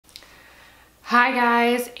Hi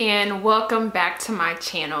guys, and welcome back to my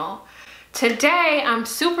channel. Today I'm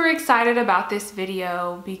super excited about this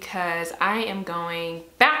video because I am going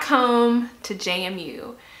back home to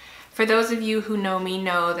JMU. For those of you who know me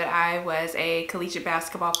know that I was a collegiate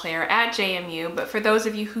basketball player at JMU, but for those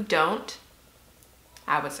of you who don't,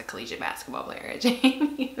 I was a collegiate basketball player at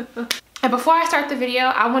JMU. And before I start the video,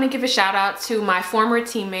 I want to give a shout out to my former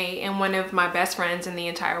teammate and one of my best friends in the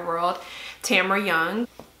entire world, Tamara Young.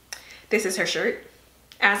 This is her shirt.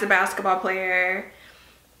 As a basketball player,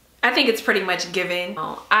 I think it's pretty much given.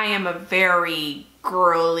 I am a very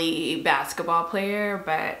girly basketball player,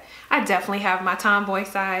 but I definitely have my tomboy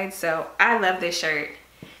side, so I love this shirt.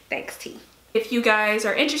 Thanks, T. If you guys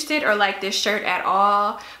are interested or like this shirt at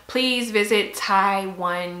all, please visit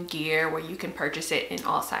Taiwan Gear where you can purchase it in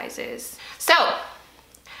all sizes. So,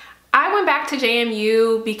 I went back to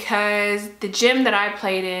JMU because the gym that I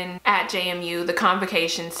played in at JMU, the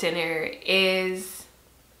Convocation Center, is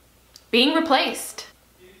being replaced.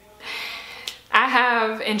 I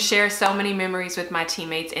have and share so many memories with my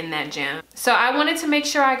teammates in that gym. So I wanted to make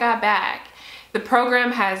sure I got back. The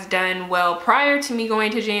program has done well prior to me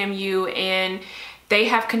going to JMU, and they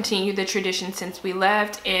have continued the tradition since we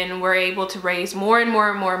left, and we're able to raise more and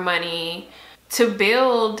more money to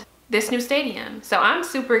build this new stadium. So I'm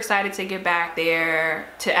super excited to get back there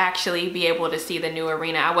to actually be able to see the new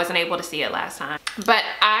arena. I wasn't able to see it last time, but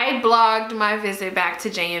I blogged my visit back to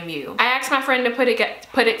JMU. I asked my friend to put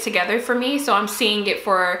it together for me, so I'm seeing it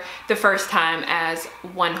for the first time as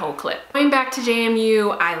one whole clip. Going back to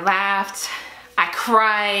JMU, I laughed, I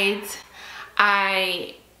cried,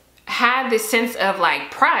 I had this sense of like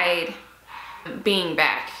pride being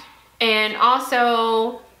back. And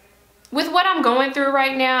also, with what I'm going through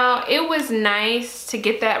right now, it was nice to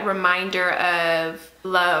get that reminder of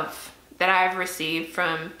love that I've received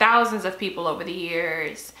from thousands of people over the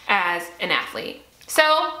years as an athlete.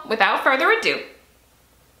 So, without further ado,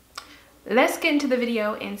 let's get into the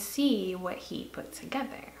video and see what he put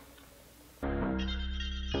together.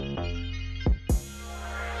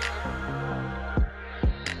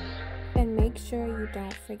 And make sure you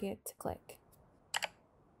don't forget to click.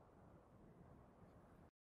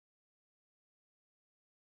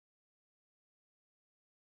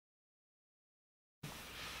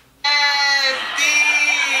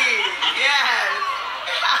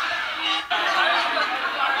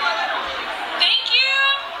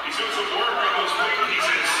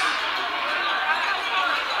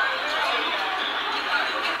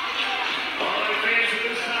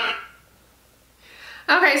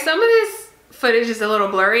 Okay, some of this footage is a little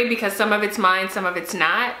blurry because some of it's mine, some of it's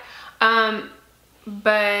not.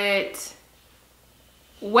 But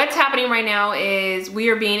what's happening right now is we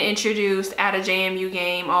are being introduced at a JMU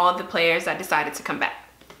game, all the players that decided to come back.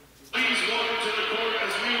 Please welcome to the court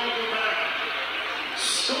as we welcome back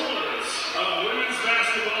stars of women's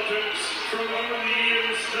basketball teams from over the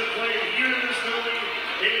years that played here in this building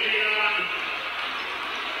and beyond.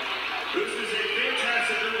 This is a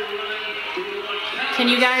fantastic group of women who won. Can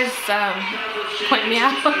you guys point me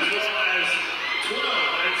out? As well as 12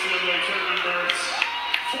 NCAA tournament berths,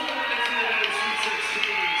 4 NCAA Sweet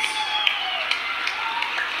 16s.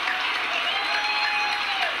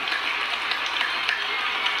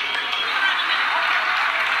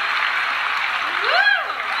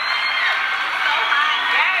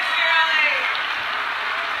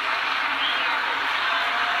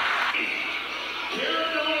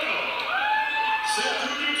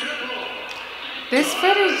 This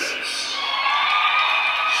footage.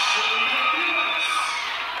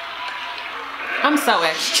 I'm so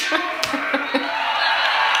extra.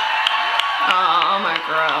 Oh my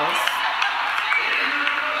girls.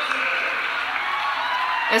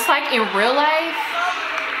 It's like in real life,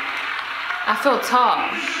 I feel tall,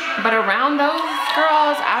 but around those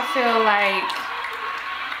girls, I feel like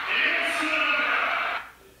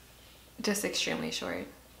just extremely short.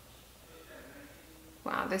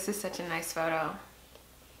 Wow, this is such a nice photo.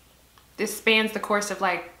 This spans the course of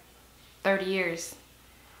like 30 years.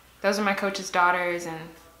 Those are my coach's daughters, and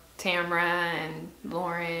Tamara and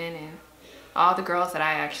Lauren and all the girls that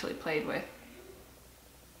I actually played with.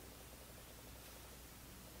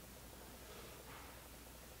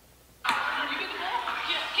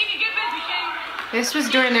 This was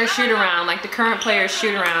during their shoot around, like the current players'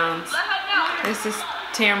 shoot arounds. This is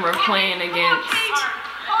Tamara playing against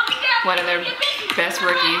one of their best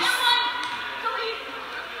rookies.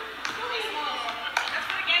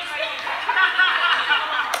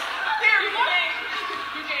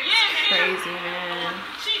 Crazy, man.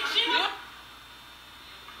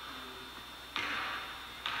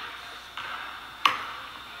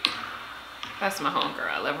 That's my homegirl.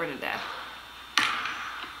 I love her to death.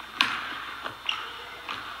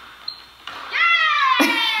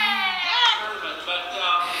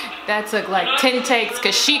 That took like 10 takes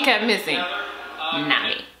because she kept missing. Not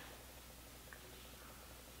me.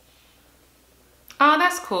 Oh,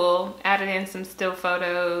 that's cool. Added in some still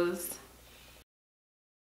photos.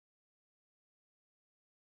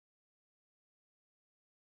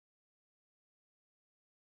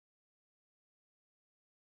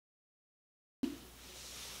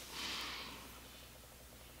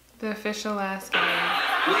 The official last game.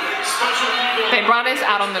 They brought us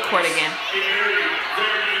out on the court again.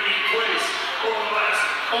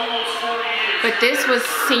 But this was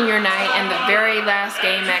senior night and the very last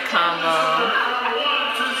game at Convo.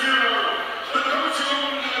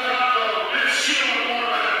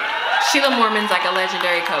 Sheila Mormon's like a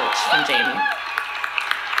legendary coach from JMU.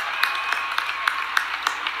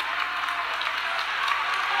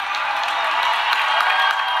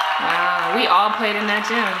 Wow, we all played in that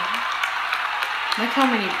gym. Look how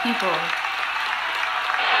many people.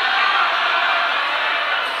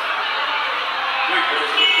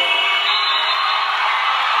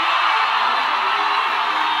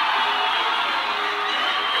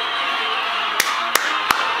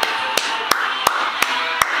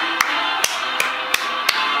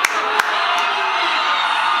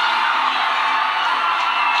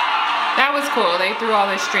 That was cool. They threw all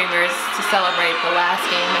the streamers to celebrate the last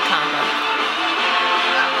game at Convo.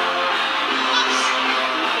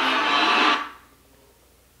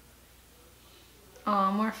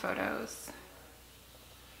 Oh, more photos.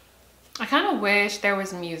 I kind of wish there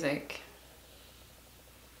was music.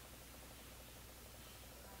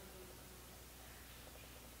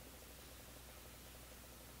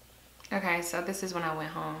 Okay, so this is when I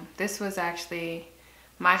went home. This was actually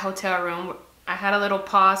my hotel room. I had a little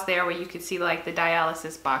pause there where you could see like the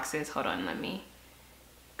dialysis boxes. Hold on, let me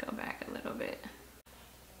go back a little bit.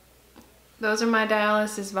 Those are my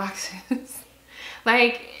dialysis boxes.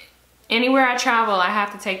 Like anywhere I travel, I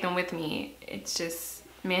have to take them with me. It's just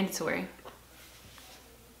mandatory.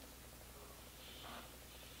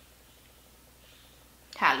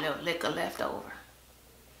 Had a little liquor left over.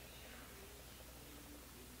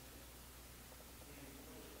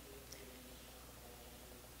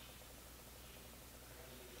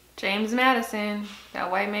 James Madison,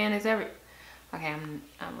 that white man is every. Okay, I'm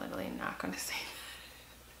literally not gonna say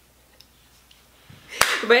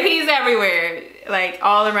that. But he's everywhere, like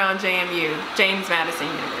all around JMU, James Madison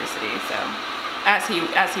University. So, as he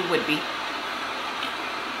would be.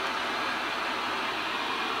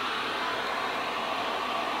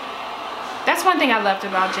 That's one thing I loved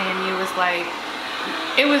about JMU was like,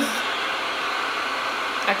 it was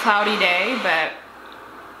a cloudy day, but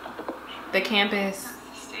the campus.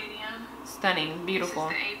 Stunning, beautiful.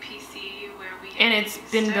 This is the APC where we and it's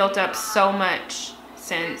been built up so much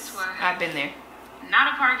since I've been there.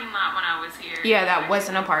 Not a parking lot when I was here. Yeah, that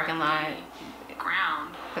wasn't a parking lot.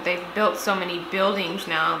 Ground. But they've built so many buildings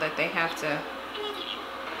now that they have to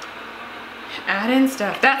add in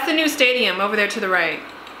stuff. That's the new stadium over there to the right.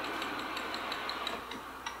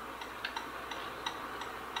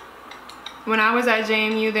 When I was at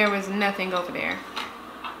JMU, there was nothing over there.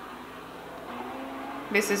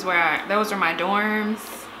 This is where those are my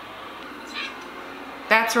dorms.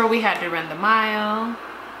 That's where we had to run the mile.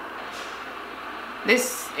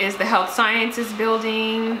 This is the health sciences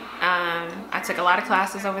building. I took a lot of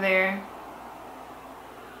classes over there.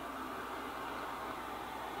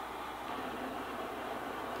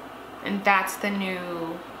 And that's the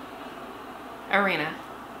new arena.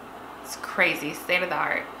 It's crazy, state of the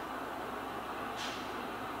art.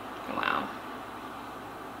 Wow.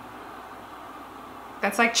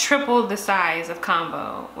 That's like triple the size of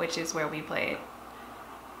Convo, which is where we played.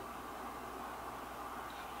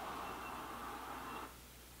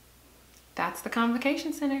 That's the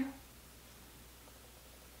Convocation Center.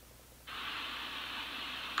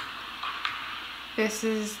 This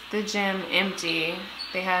is the gym empty.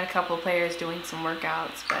 They had a couple players doing some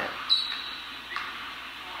workouts, but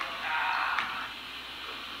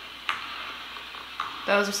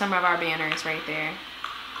those are some of our banners right there.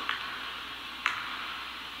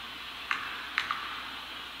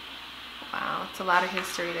 Wow, it's a lot of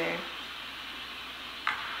history there.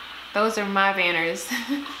 Those are my banners.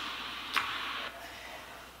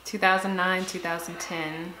 2009,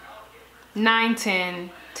 2010, 9, 10,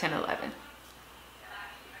 10, 11.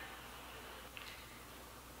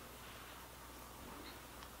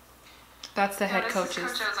 That's the head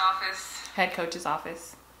coach's office. Head coach's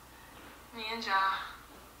office. Me and Ja.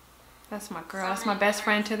 That's my girl. That's my best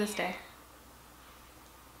friend to this day.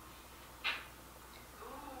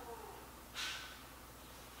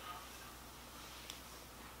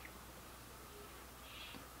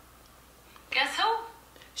 Guess who?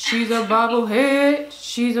 She's a bobblehead.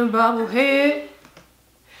 She's a bobblehead.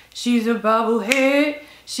 She's a bobblehead.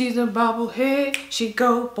 She's a bobblehead. She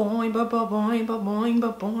go boing, ba ba boing, ba boing,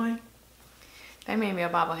 ba boing. They made me a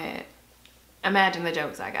bobblehead. Imagine the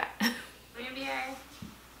jokes I got. WNBA.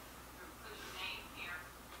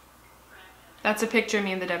 That's a picture of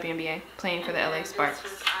me in the WNBA playing for the LA Sparks.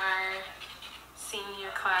 This was our senior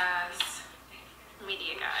class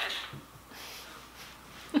media guide.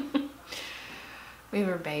 We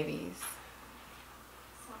were babies.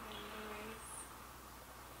 So many memories.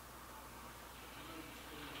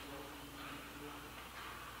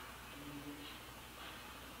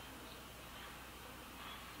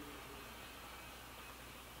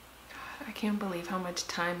 I can't believe how much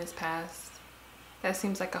time has passed. That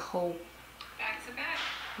seems like a whole Back to back.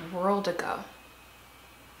 world ago.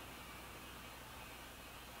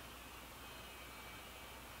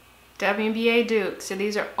 WNBA Dukes. So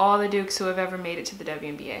these are all the Dukes who have ever made it to the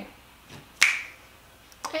WNBA.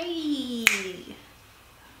 Hey!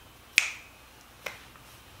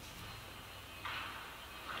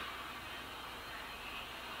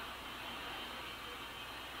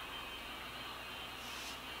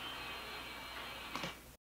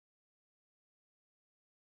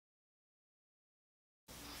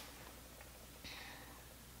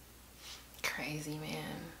 Crazy, man.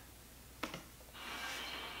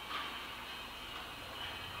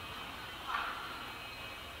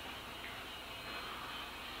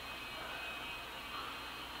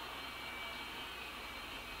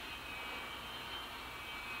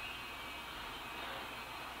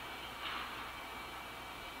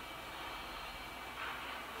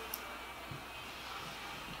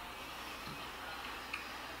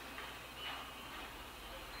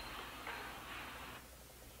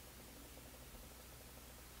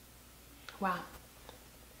 Wow.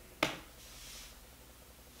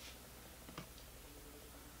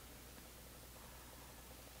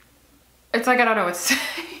 It's like I don't know what to say.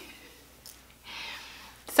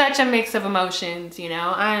 Such a mix of emotions, you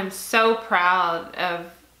know. I am so proud of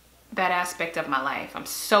that aspect of my life. I'm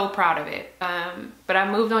so proud of it. But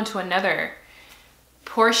I moved on to another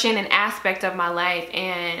portion and aspect of my life,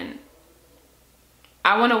 and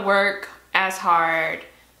I want to work as hard,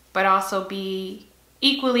 but also be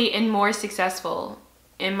equally and more successful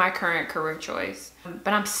in my current career choice.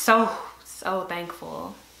 But I'm so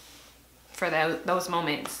thankful for those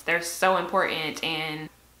moments. They're so important, and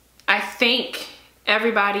I thank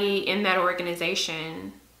everybody in that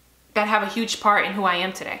organization that have a huge part in who I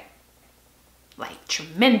am today. Like,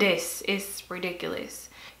 tremendous is ridiculous.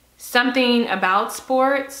 Something about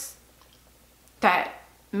sports that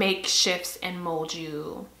makes shifts and mold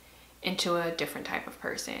you into a different type of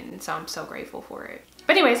person. So I'm so grateful for it.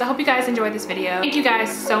 But anyways, I hope you guys enjoyed this video. Thank you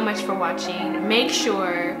guys so much for watching. Make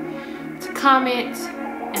sure to comment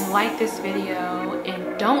and like this video,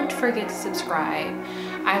 and don't forget to subscribe.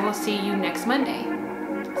 I will see you next Monday.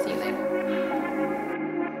 See you later.